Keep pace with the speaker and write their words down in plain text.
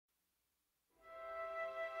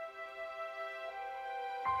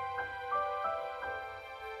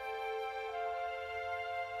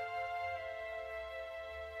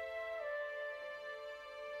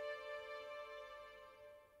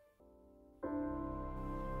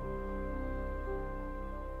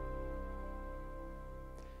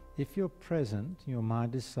if you're present, your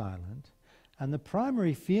mind is silent, and the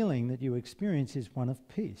primary feeling that you experience is one of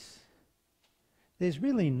peace, there's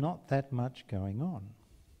really not that much going on.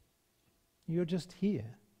 You're just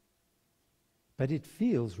here. But it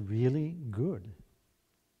feels really good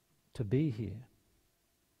to be here.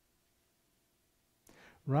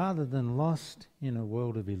 Rather than lost in a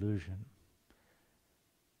world of illusion,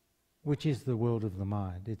 which is the world of the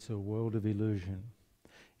mind. It's a world of illusion.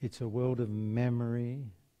 It's a world of memory,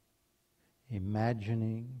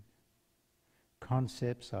 imagining,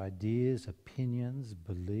 concepts, ideas, opinions,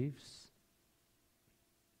 beliefs.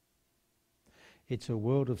 It's a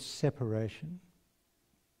world of separation.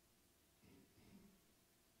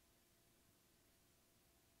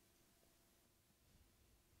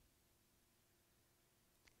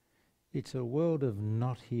 It's a world of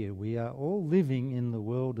not here. We are all living in the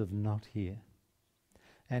world of not here.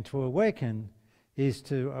 And to awaken is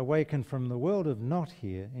to awaken from the world of not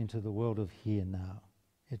here into the world of here now.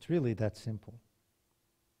 It's really that simple.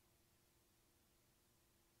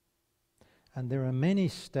 And there are many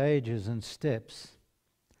stages and steps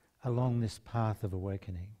along this path of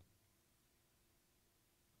awakening.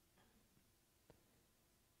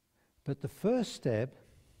 But the first step,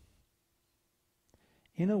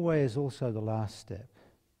 in a way, is also the last step.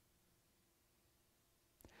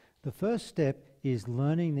 The first step is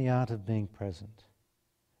learning the art of being present.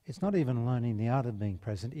 It's not even learning the art of being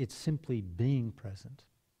present, it's simply being present.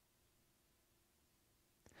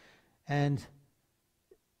 And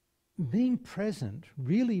being present,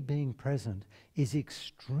 really being present, is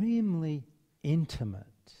extremely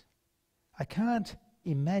intimate. I can't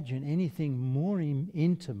imagine anything more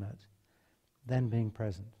intimate than being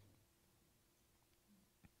present.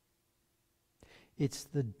 It's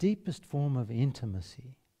the deepest form of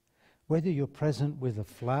intimacy. Whether you're present with a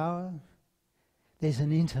flower, there's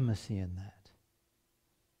an intimacy in that.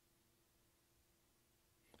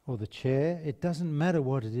 Or the chair, it doesn't matter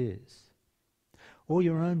what it is. Or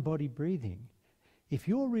your own body breathing. If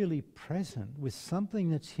you're really present with something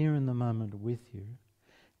that's here in the moment with you,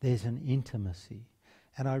 there's an intimacy.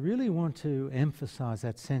 And I really want to emphasize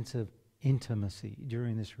that sense of intimacy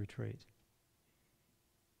during this retreat.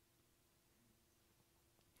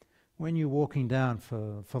 When you're walking down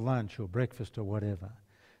for lunch or breakfast or whatever,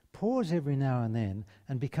 pause every now and then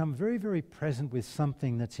and become very, very present with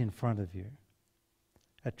something that's in front of you.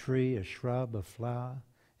 A tree, a shrub, a flower,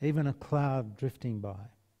 even a cloud drifting by.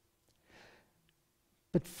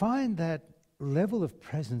 But find that level of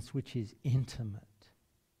presence which is intimate.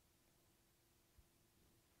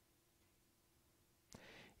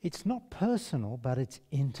 It's not personal, but it's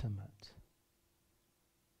intimate.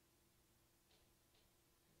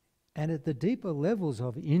 And at the deeper levels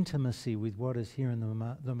of intimacy with what is here in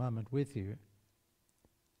the moment with you,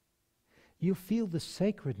 you feel the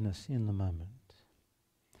sacredness in the moment.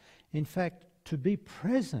 In fact, to be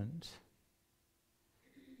present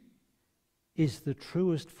is the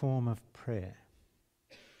truest form of prayer.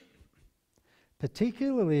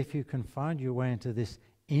 Particularly if you can find your way into this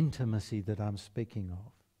intimacy that I'm speaking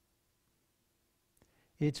of.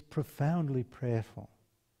 It's profoundly prayerful.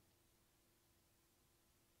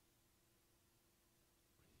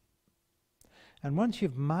 And once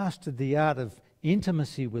you've mastered the art of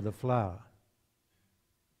intimacy with a flower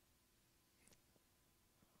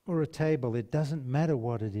or a table, it doesn't matter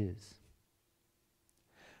what it is.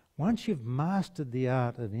 Once you've mastered the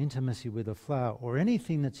art of intimacy with a flower or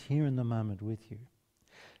anything that's here in the moment with you,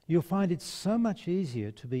 you'll find it so much easier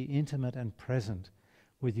to be intimate and present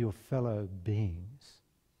with your fellow beings.